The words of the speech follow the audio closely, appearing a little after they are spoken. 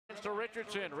hands to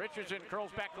Richardson. Richardson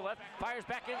curls back to left, fires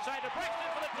back inside to Braxton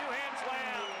for the two-hand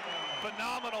slam.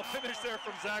 Phenomenal finish there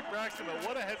from Zach Braxton, but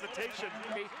what a hesitation.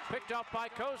 Picked up by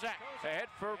Kozak. Ahead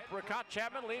for Rickott.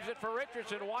 Chapman leaves it for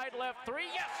Richardson. Wide left three.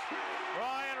 Yes!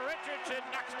 Ryan Richardson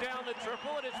knocks down the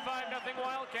triple. It is 5-0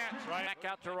 Wildcats. Right. Back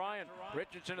out to Ryan.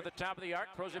 Richardson to the top of the arc.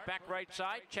 Throws it back right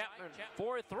side. Chapman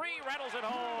 4-3. Rattles it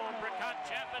home. Rickott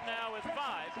Chapman now with 5.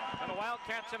 And the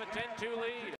Wildcats have a 10-2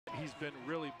 lead. He's been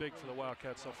really big for the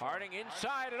Wildcats so far. Harding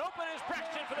inside and open is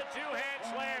Braxton for the two-hand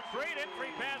slam. Great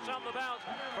entry pass on the bounce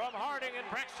from Harding, and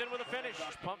Braxton with a finish.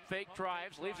 Pump fake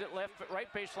drives, leaves it left, right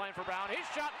baseline for Brown. His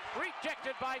shot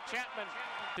rejected by Chapman.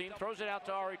 Team throws it out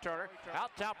to Ari Turner.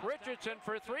 Out top Richardson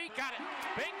for three. Got it.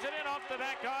 Bangs it in off the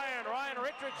back iron. Ryan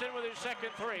Richardson with his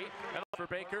second three. And for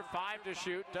Baker, 5 to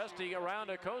shoot. Dusty around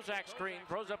a Kozak screen.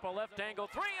 Throws up a left angle.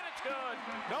 3 and it's good.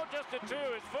 No, just a 2.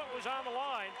 His foot was on the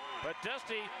line. But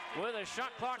Dusty with a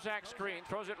shot clock Zach screen.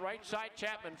 Throws it right side.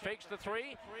 Chapman fakes the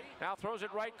 3. Now throws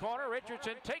it right corner.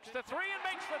 Richardson takes the 3 and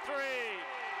makes the 3.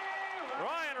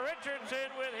 Ryan Richardson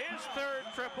with his third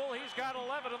triple. He's got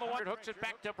 11 on the wire. Hooks it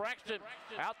back to Braxton.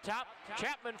 Out top,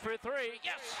 Chapman for 3.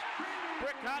 Yes!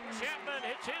 Rickott Chapman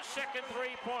hits his second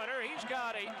three-pointer. He's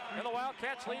got 8, and the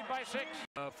Wildcats lead by 6.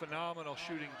 Phenomenal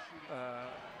shooting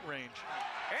range.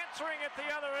 Answering at the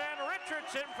other end,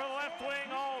 Richardson for the left wing,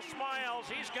 all smiles.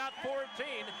 He's got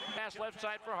 14. Pass left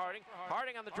side for Harding.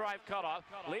 Harding on the drive cutoff.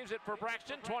 Leaves it for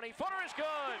Braxton. 20-footer is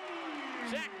good.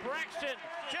 Zach Braxton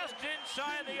just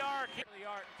inside the arc.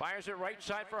 Fires it right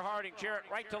side for Harding. Jarrett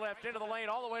right to left into the lane,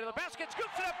 all the way to the basket.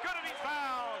 Scoops it up good, and he's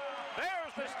fouled.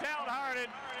 There's the stout-hearted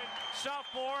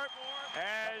sophomore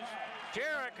as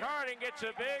Jarrett Harding gets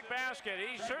a big basket.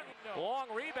 He's certainly long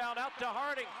rebound out to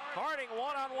Harding. Harding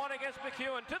one-on-one against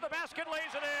McEwen. To the basket,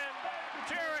 lays it in.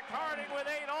 Jarrett Harding with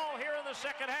 8 all here in the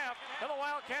second half. And the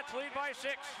Wildcats lead by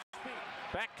 6.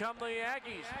 Back come the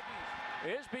Aggies.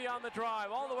 Isby on the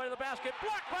drive, all the way to the basket.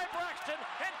 Blocked by Braxton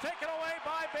and taken away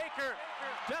by Baker.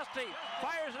 Dusty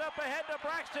fires it up ahead to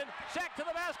Braxton. Sack to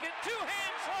the basket.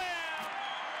 Two-hand slam.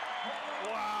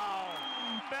 Wow.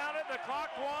 Mounted, the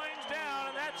clock winds down,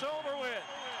 and that's over with.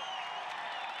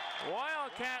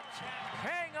 Wildcats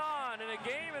hang on in a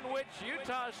game in which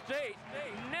Utah State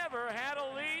never had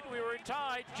a lead. We were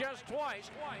tied just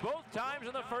twice, both times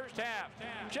in the first half.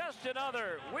 Just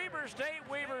another Weber State.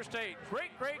 Great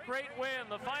win.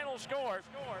 The final score,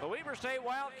 the Weber State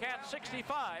Wildcats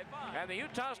 65 and the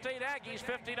Utah State Aggies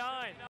 59.